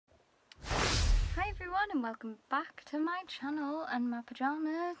everyone and welcome back to my channel and my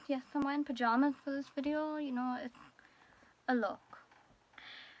pyjamas. Yes, I'm wearing pyjamas for this video, you know, it's a look.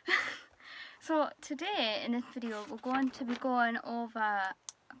 So today in this video we're going to be going over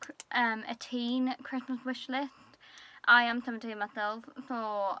a teen Christmas wish list. I am 17 myself,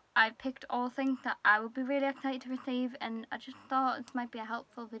 so I picked all things that I would be really excited to receive, and I just thought this might be a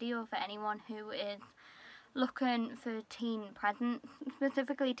helpful video for anyone who is looking for teen presents,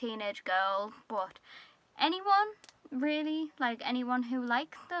 specifically teenage girls, but anyone really, like anyone who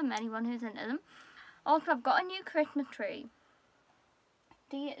likes them, anyone who's into them. Also, I've got a new Christmas tree.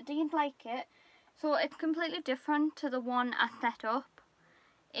 Do you like it? So it's completely different to the one I set up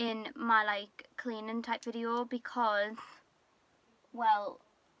in my like cleaning type video because, well,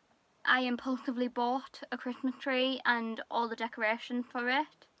 I impulsively bought a Christmas tree and all the decorations for it.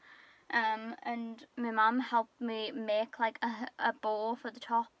 And my mum helped me make like a bow for the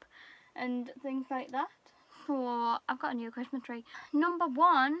top and things like that. So I've got a new Christmas tree. Number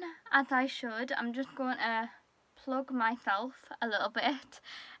one, as I should, I'm just going to plug myself a little bit.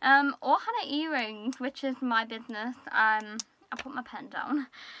 Ohana Earrings, which is my business. I put my pen down.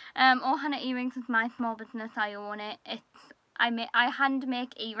 Ohana Earrings is my small business. I own it. I hand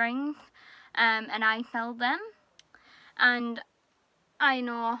make earrings, and I sell them. And I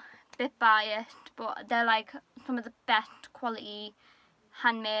know, bit biased, but they're like some of the best quality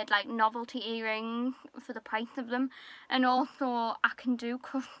handmade like novelty earrings for the price of them. And also I can do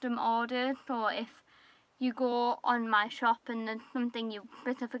custom orders, so if you go on my shop and there's something you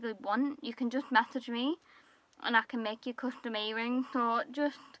specifically want, you can just message me and I can make you custom earrings. So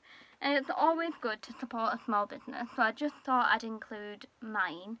and it's always good to support a small business, so I just thought I'd include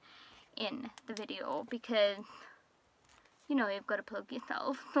mine in the video because, you know, you've got to plug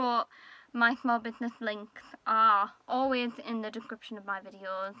yourself. So my small business links are always in the description of my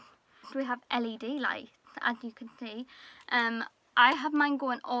videos. So we have LED lights, as you can see. I have mine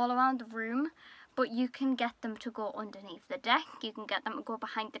going all around the room, but you can get them to go underneath the deck. You can get them to go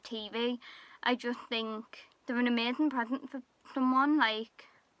behind the TV. I just think they're an amazing present for someone. Like,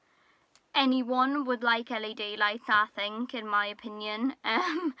 anyone would like LED lights, I think, in my opinion.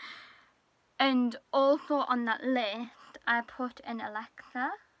 And also on that list, I put an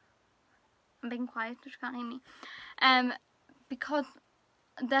Alexa. I'm being quiet so she can't hear me. Because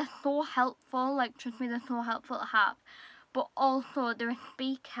they're so helpful, like trust me, they're so helpful to have. But also they're a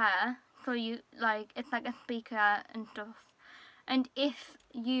speaker, so you like, it's like a speaker and stuff. And if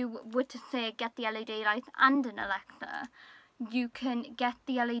you were to say get the LED lights and an Alexa, you can get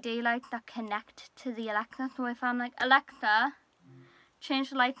the LED lights that connect to the Alexa. So if I'm like, Alexa, change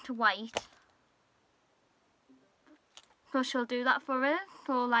the lights to white, so she'll do that for us.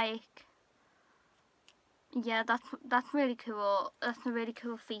 So like, yeah, that's really cool. That's a really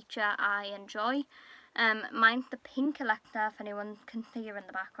cool feature I enjoy. Mine's the pink Alexa, if anyone can see her in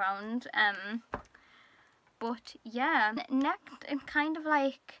the background. But yeah, next is kind of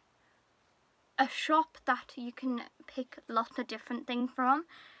like a shop that you can pick lots of different things from.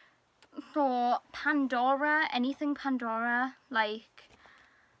 So Pandora, anything Pandora, like,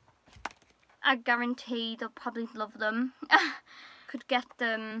 I guarantee they'll probably love them. Could get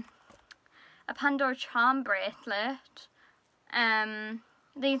them a Pandora charm bracelet.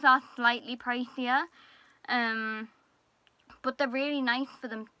 These are slightly pricier, but they're really nice for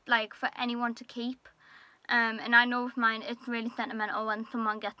them, like for anyone to keep. And I know with mine, it's really sentimental when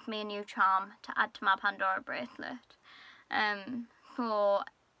someone gets me a new charm to add to my Pandora bracelet. So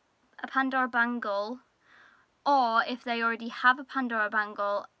a Pandora bangle, or if they already have a Pandora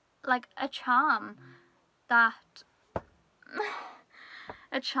bangle, like a charm that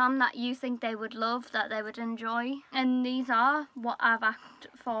you think they would love, that they would enjoy. And these are what I've asked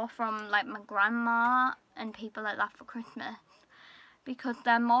for from like my grandma and people like that for Christmas, because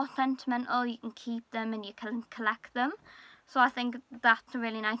they're more sentimental, you can keep them and you can collect them. So I think that's a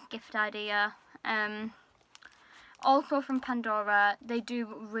really nice gift idea. Also from Pandora, they do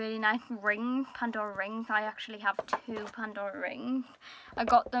really nice rings, Pandora rings. I actually have 2 Pandora rings. I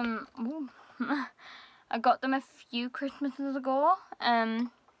got them, I got them a few Christmases ago.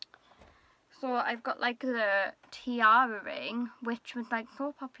 So I've got like the tiara ring, which was like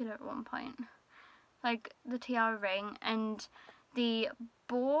so popular at one point. Like the tiara ring and the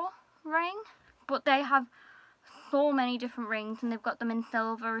bow ring. But they have so many different rings, and they've got them in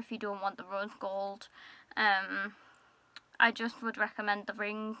silver if you don't want the rose gold. I just would recommend the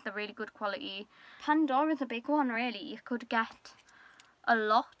rings, they're really good quality. Pandora's a big one really. You could get a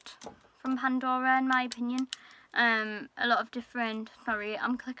lot from Pandora in my opinion. A lot of different, sorry,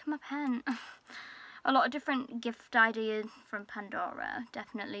 I'm clicking my pen. A lot of different gift ideas from Pandora,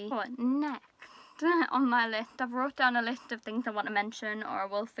 definitely. So next on my list. I've wrote down a list of things I want to mention, or I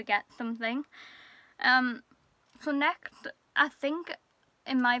will forget something. So next, I think,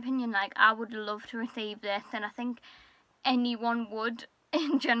 in my opinion, like, I would love to receive this, and I think anyone would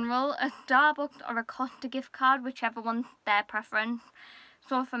in general, a Starbucks or a Costa gift card, whichever one's their preference.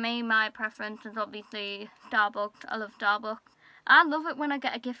 So for me, my preference is obviously Starbucks. I love Starbucks. I love it when I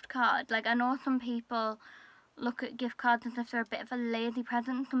get a gift card. Like, I know some people look at gift cards as if they're a bit of a lazy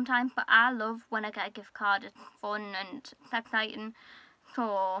present sometimes, but I love when I get a gift card. It's fun and it's exciting.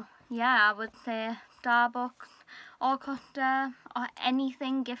 So yeah, I would say Starbucks or Costa or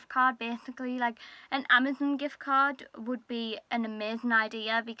anything gift card, basically. Like, an Amazon gift card would be an amazing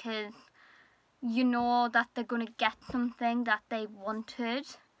idea, because you know that they're going to get something that they wanted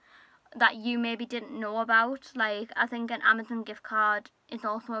that you maybe didn't know about. Like, I think an Amazon gift card is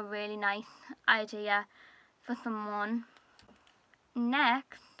also a really nice idea for someone.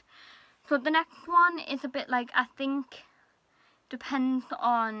 Next, so the next one is a bit like, I think depends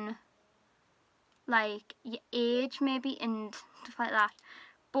on like your age maybe and stuff like that,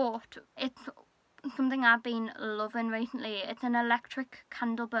 but it's something I've been loving recently. It's an electric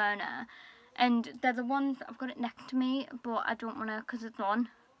candle burner, and they're the ones, I've got it next to me, but I don't want to because it's on.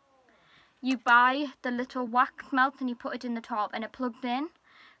 You buy the little wax melt and you put it in the top and it plugs in,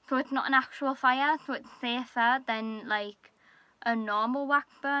 so it's not an actual fire, so it's safer than like a normal wax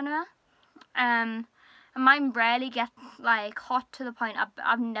burner. And mine rarely gets like hot to the point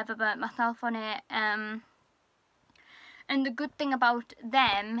I've never burnt myself on it. And the good thing about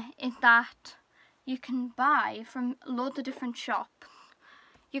them is that you can buy from loads of different shops.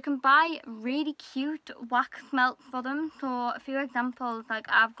 You can buy really cute wax melt for them. So a few examples, like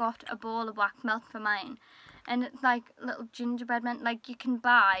I've got a bowl of wax melt for mine, and it's like little gingerbread men. Like, you can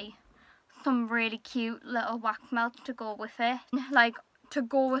buy some really cute little wax melt to go with it. Like, to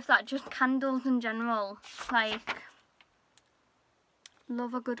go with that, just candles in general. Like,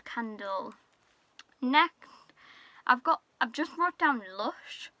 love a good candle. Next, I've just wrote down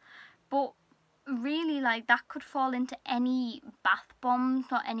Lush, but really, like, that could fall into any bath bombs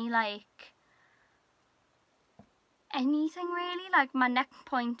or any, like, anything really. Like, my next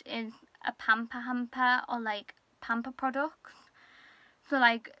point is a pamper hamper or like pamper products. So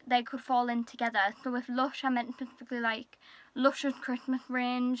like, they could fall in together. So with Lush, I meant specifically like Lush's Christmas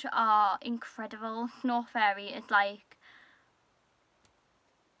range are incredible. Snow Fairy is like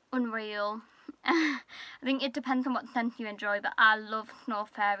unreal. I think it depends on what scent you enjoy, but I love Snow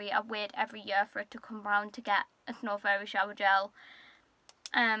Fairy. I wait every year for it to come round to get a Snow Fairy shower gel.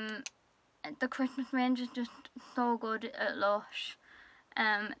 The Christmas range is just so good at Lush.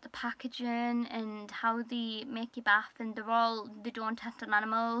 The packaging and how they make your bath, and they don't test on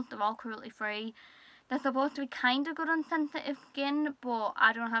animals, they're all cruelty free. They're supposed to be kind of good on sensitive skin, but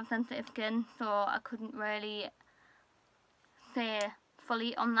I don't have sensitive skin, so I couldn't really say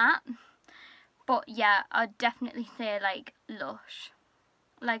fully on that. But yeah, I'd definitely say like Lush.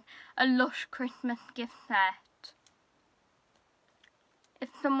 Like a Lush Christmas gift set. If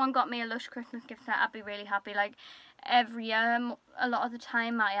someone got me a Lush Christmas gift set, I'd be really happy. Like, every year, a lot of the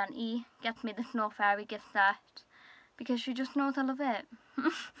time, my auntie gets me the Snow Fairy gift set, because she just knows I love it.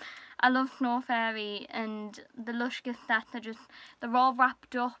 I love Snow Fairy, and the Lush gift sets they're all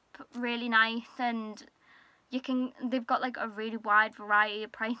wrapped up really nice, and they've got like a really wide variety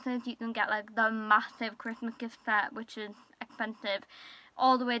of prices. You can get like the massive Christmas gift set, which is expensive,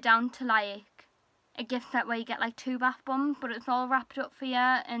 all the way down to like a gift set where you get like 2 bath bombs, but it's all wrapped up for you,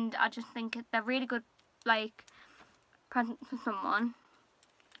 and I just think they're really good like presents for someone.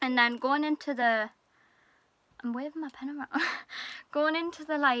 And then going into I'm waving my pen around. Going into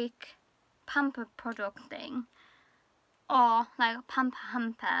the like pamper product thing, or like a pamper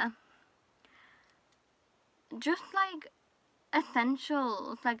hamper, just like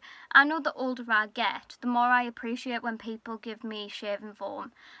essentials. Like, I know the older I get, the more I appreciate when people give me shaving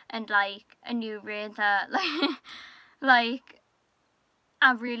foam and like a new razor. Like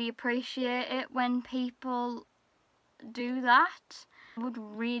I really appreciate it when people do that. I would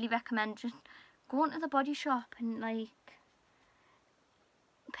really recommend just going to the body shop and like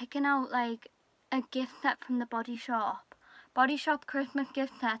picking out like a gift set from the body shop. Body shop Christmas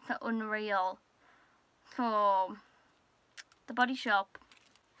gift sets are unreal. So the body shop.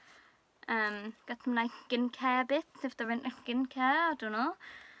 Get some nice skincare bits if they're into skincare, I don't know.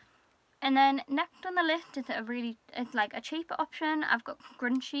 And then next on the list is it's like a cheaper option. I've got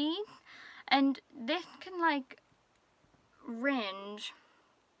scrunchies, and this can like range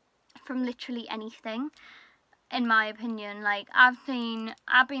from literally anything, in my opinion. Like, I've been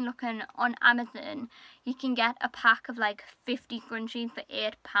looking on Amazon, you can get a pack of like 50 scrunchies for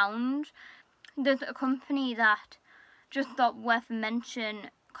 £8. there's a company that just thought worth a mention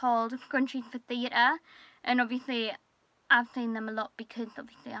called Scrunchies for Theatre, and obviously I've seen them a lot because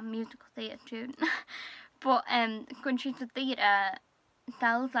obviously I'm a musical theatre student. But Scrunchies for Theatre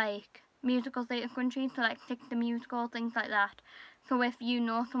sells like musical theatre scrunchies, so like stick the musical, things like that. So if you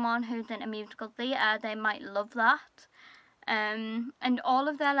know someone who's in a musical theatre, they might love that. And all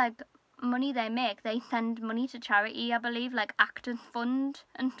of their like money they make, they send money to charity, I believe, like Actors Fund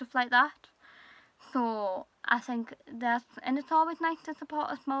and stuff like that. So I think that's, and it's always nice to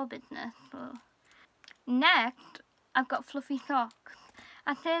support a small business. So next, I've got fluffy socks.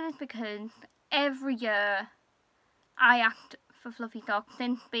 I say this because every year I asked for fluffy socks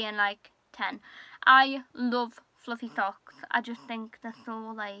since being like 10. I love fluffy socks. I just think they're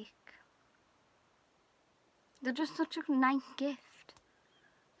so like, they're just such a nice gift.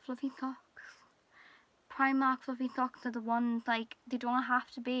 Fluffy socks. Primark fluffy socks are the ones, like, they don't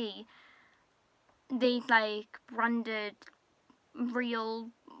have to be these like branded real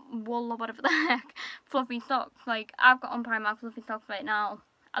wool or whatever the heck fluffy socks. Like, I've got on Primark fluffy socks right now.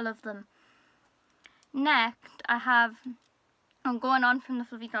 I love them. Next, I'm going on from the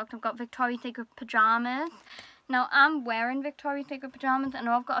fluffy socks, I've got Victoria's Secret pyjamas. Now, I'm wearing Victoria's Secret pyjamas. I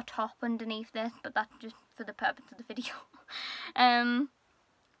know I've got a top underneath this, but that's just for the purpose of the video.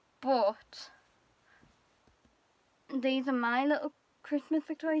 But these are my little Christmas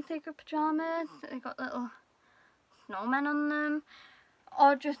Victoria's Secret pyjamas. They've got little snowmen on them.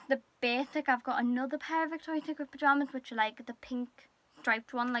 Or just the basic, I've got another pair of Victoria's Secret pyjamas, which are like the pink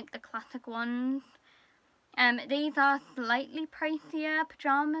striped one, like the classic ones. These are slightly pricier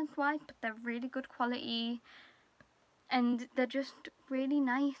pyjamas wise, but they're really good quality. And they're just really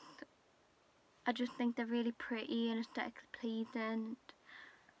nice. I just think they're really pretty and aesthetically pleasing.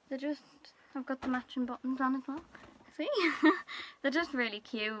 They're just, I've got the matching buttons on as well. See? They're just really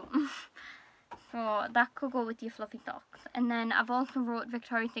cute. So that could go with your fluffy socks. And then I've also wrote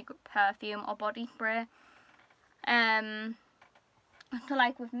Victoria's Secret perfume or body spray. So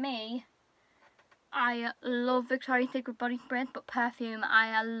like with me, I love Victoria's Secret body sprays, but perfume,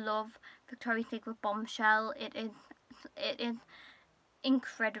 I love Victoria's Secret Bombshell. It is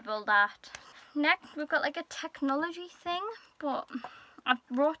incredible, that. Next, we've got like a technology thing, but I've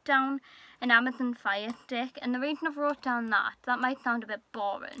wrote down an Amazon Fire Stick, and the reason I've wrote down that might sound a bit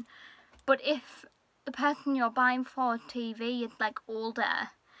boring, but if the person you're buying for TV is like older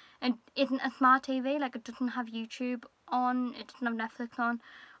and isn't a smart TV, like it doesn't have YouTube on, it doesn't have Netflix on,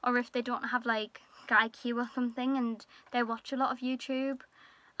 or if they don't have like Sky Q or something and they watch a lot of YouTube,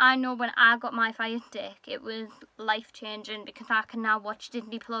 I know when I got my Fire Stick, it was life changing because I can now watch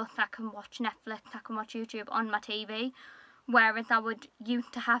Disney Plus, I can watch Netflix, I can watch YouTube on my TV. Whereas I would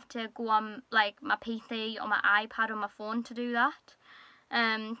used to have to go on like my PC or my iPad or my phone to do that,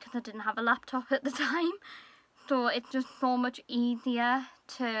 because I didn't have a laptop at the time. So it's just so much easier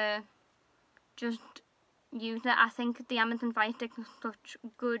to just use it. I think the Amazon Fire Stick is such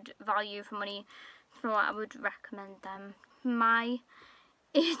good value for money, so I would recommend them. My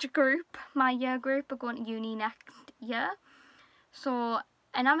age group, my year group, are going to uni next year, so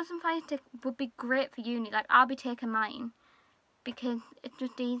an Amazon Fire Stick would be great for uni. Like, I'll be taking mine because it's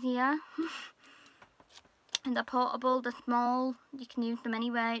just easier. And they're portable, they're small, you can use them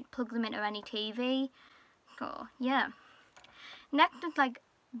anywhere, plug them into any TV. So yeah. Next is like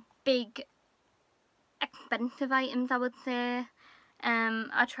big expensive items, I would say.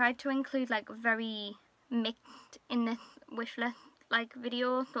 I tried to include like very mixed in this wish list like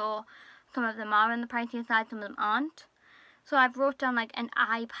video, so some of them are on the pricier side, some of them aren't. So I've wrote down like an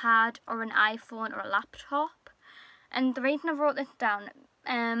iPad or an iPhone or a laptop. And the reason I wrote this down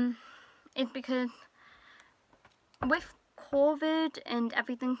is because with COVID and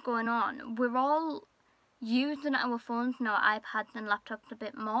everything going on, we're all using our phones and our iPads and laptops a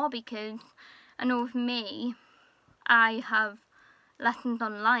bit more, because I know with me, I have lessons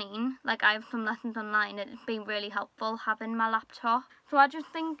online, like I have some lessons online, and it's been really helpful having my laptop. So I just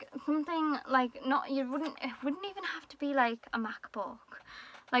think something like, it wouldn't even have to be like a MacBook.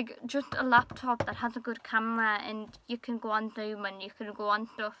 Like, just a laptop that has a good camera and you can go on Zoom and you can go on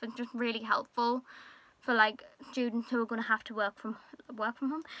stuff. It's just really helpful for, like, students who are going to have to work from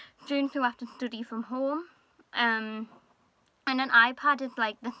home. Students who have to study from home. And an iPad is,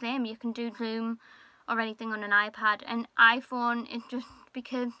 like, the same. You can do Zoom or anything on an iPad. And iPhone is just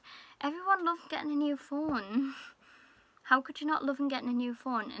because everyone loves getting a new phone. How could you not love getting a new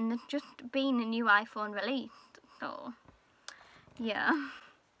phone? And there's just been a new iPhone released. So, yeah.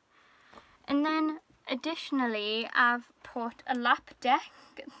 And then, additionally, I've put a lap deck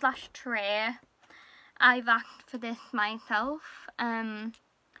 / tray. I've asked for this myself.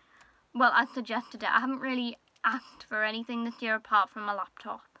 well, I suggested it. I haven't really asked for anything this year apart from a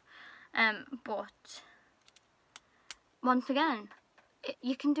laptop. But once again,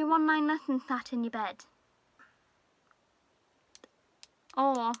 you can do online lessons sat in your bed.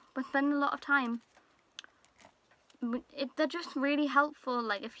 Or we spend a lot of time. They're just really helpful,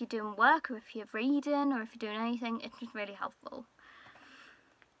 like if you're doing work or if you're reading or if you're doing anything, it's just really helpful.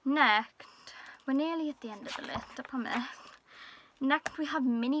 Next, we're nearly at the end of the list, I promise. Next we have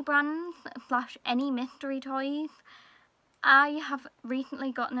mini brands / any mystery toys. I have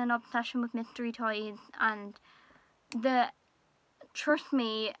recently gotten an obsession with mystery toys, and trust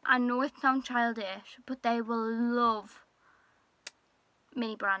me, I know it sounds childish, but they will love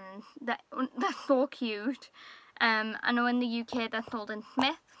mini brands. They're so cute. I know in the UK they're sold in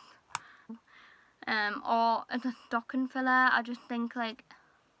Smiths, or as a stocking filler. I just think like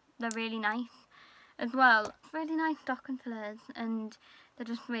they're really nice as well. It's really nice stocking fillers, and they're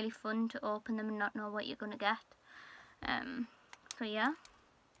just really fun to open them and not know what you're gonna get. So yeah.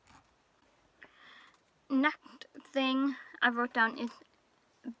 Next thing I wrote down is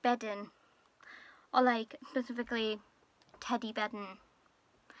bedding, or like specifically teddy bedding.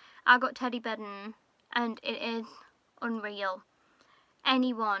 I got teddy bedding and it is unreal.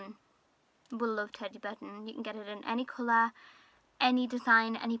 Anyone will love teddy bedding. You can get it in any colour, any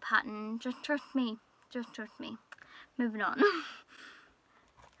design, any pattern. Just trust me. Just trust me. Moving on.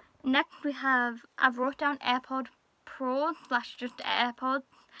 Next we have, I've wrote down AirPod Pro / just AirPods,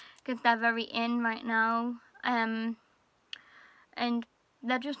 because they're very in right now. And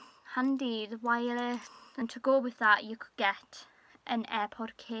they're just handy, the wireless. And to go with that, you could get an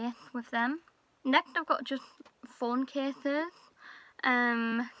AirPod case with them. Next I've got just phone cases.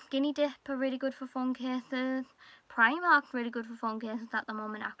 Skinny Dip are really good for phone cases. Primark's really good for phone cases at the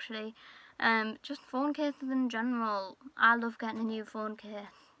moment actually. Just phone cases in general. I love getting a new phone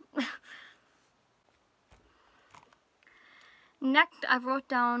case. Next I wrote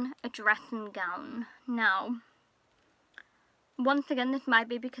down a dressing gown. Now, once again, this might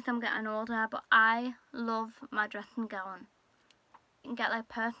be because I'm getting older, but I love my dressing gown. You can get like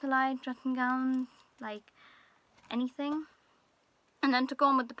personalised dressing gowns, like anything. And then to go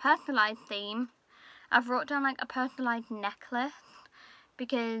on with the personalised theme, I've wrote down like a personalised necklace,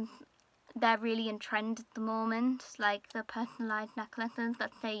 because they're really in trend at the moment, like the personalised necklaces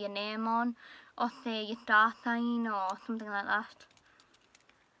that say your name on, or say your star sign, or something like that.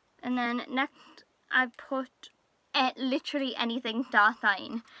 And then next I put literally anything star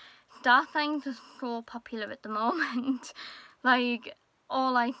sign. Star signs are so popular at the moment. Like,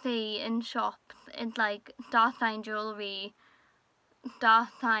 all I see in shops is like star sign jewellery, star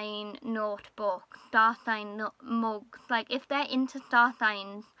sign notebook, star sign mugs. Like, if they're into star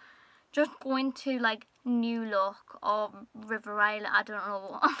signs, just go into like New Look or River Island, I don't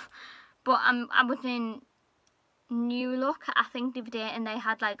know. But I was in New Look, I think, the other day, and they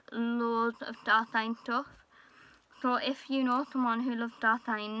had like loads of star sign stuff. So if you know someone who loves star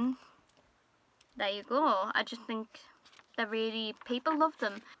signs, there you go. I just think they're really, people love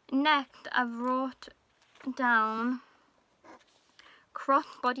them. Next, I wrote down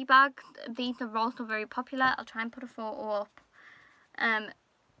crossbody bags. These are also very popular. I'll try and put a photo up.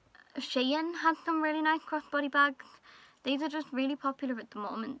 Shein has some really nice crossbody bags. These are just really popular at the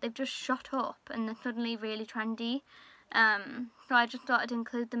moment. They've just shot up and they're suddenly really trendy. So I just thought I'd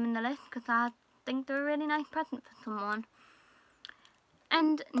include them in the list because I think they're a really nice present for someone.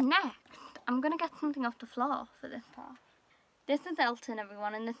 And next, I'm going to get something off the floor for this part. This is Elton,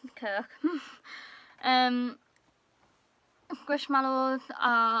 everyone, and this is Kirk. Squishmallows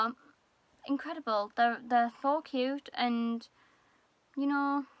are incredible. They're so cute, and you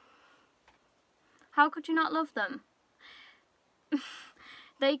know, how could you not love them?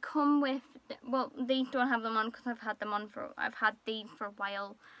 They come with, well, these don't have them on because I've had these for a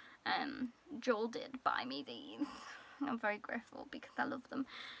while. Joel did buy me these. I'm very grateful because I love them.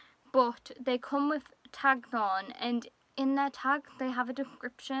 But they come with tags on, and in their tags they have a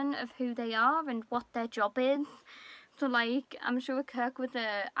description of who they are and what their job is. So like, I'm sure Kirk was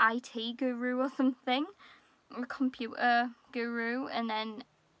a IT guru or something, a computer guru, and then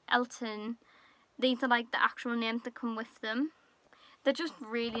Elton, these are like the actual names that come with them. They're just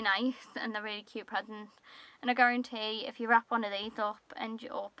really nice and they're really cute presents. And I guarantee if you wrap one of these up and you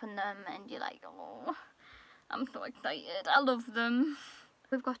open them and you're like, oh, I'm so excited, I love them.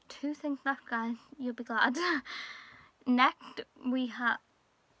 We've got 2 things left, guys, you'll be glad. Next we have,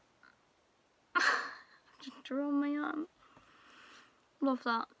 just drew on my arm. Love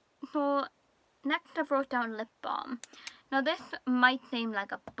that. So next I wrote down lip balm. Now this might seem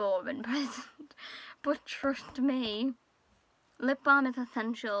like a boring present, but trust me, lip balm is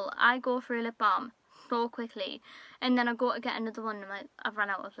essential. I go through lip balm so quickly, and then I go to get another one and I'm like, I've run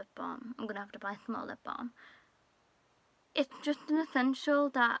out of lip balm. I'm going to have to buy some more lip balm. It's just an essential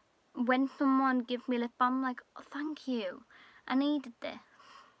that when someone gives me lip balm, I'm like, oh, thank you. I needed this.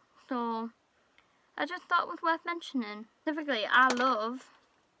 So I just thought it was worth mentioning. Specifically, I love,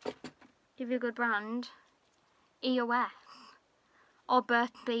 give you a good brand, EOS. Or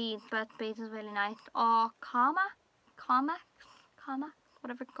Burt's Bees. Burt's Bees is really nice. Or Carmex,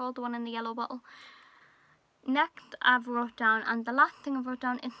 whatever it's called, the one in the yellow bottle. Next, I've wrote down, and the last thing I've wrote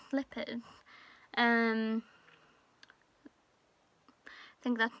down is slippers. I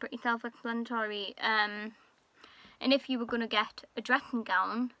think that's pretty self-explanatory. And if you were going to get a dressing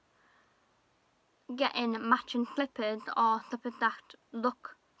gown, getting matching slippers or slippers that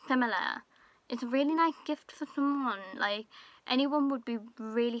look similar, it's a really nice gift for someone. Like, anyone would be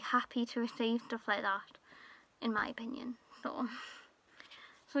really happy to receive stuff like that, in my opinion.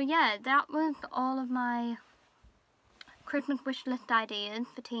 So yeah, that was all of my Christmas wish list ideas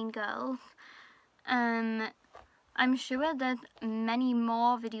for teen girls. I'm sure there's many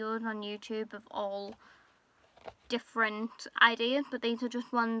more videos on YouTube of all different ideas, but these are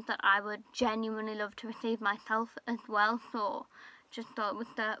just ones that I would genuinely love to receive myself as well, so just thought it was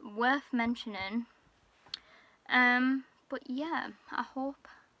worth mentioning. But yeah, I hope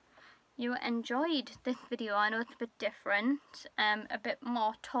you enjoyed this video. I know it's a bit different, a bit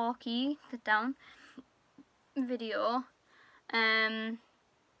more talky, sit down video,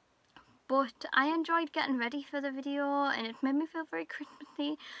 but I enjoyed getting ready for the video and it's made me feel very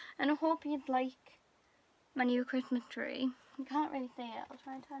Christmassy, and I hope you'd like my new Christmas tree. You can't really see it, I'll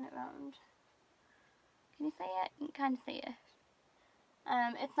try and turn it around. Can you see it? You can kind of see it.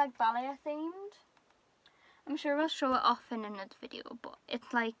 It's like ballet themed. I'm sure I'll show it off in another video, but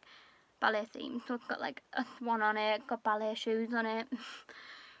it's like ballet themed, so it's got like a swan on it, got ballet shoes on it.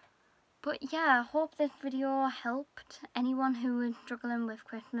 But yeah, I hope this video helped anyone who is struggling with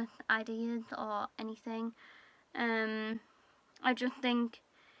Christmas ideas or anything. I just think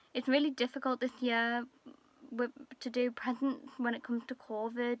it's really difficult this year to do presents when it comes to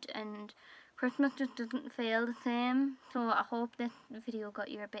COVID, and Christmas just doesn't feel the same. So I hope this video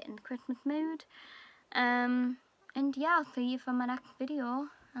got you a bit in the Christmas mood. And yeah, I'll see you for my next video.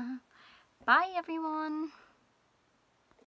 Bye everyone!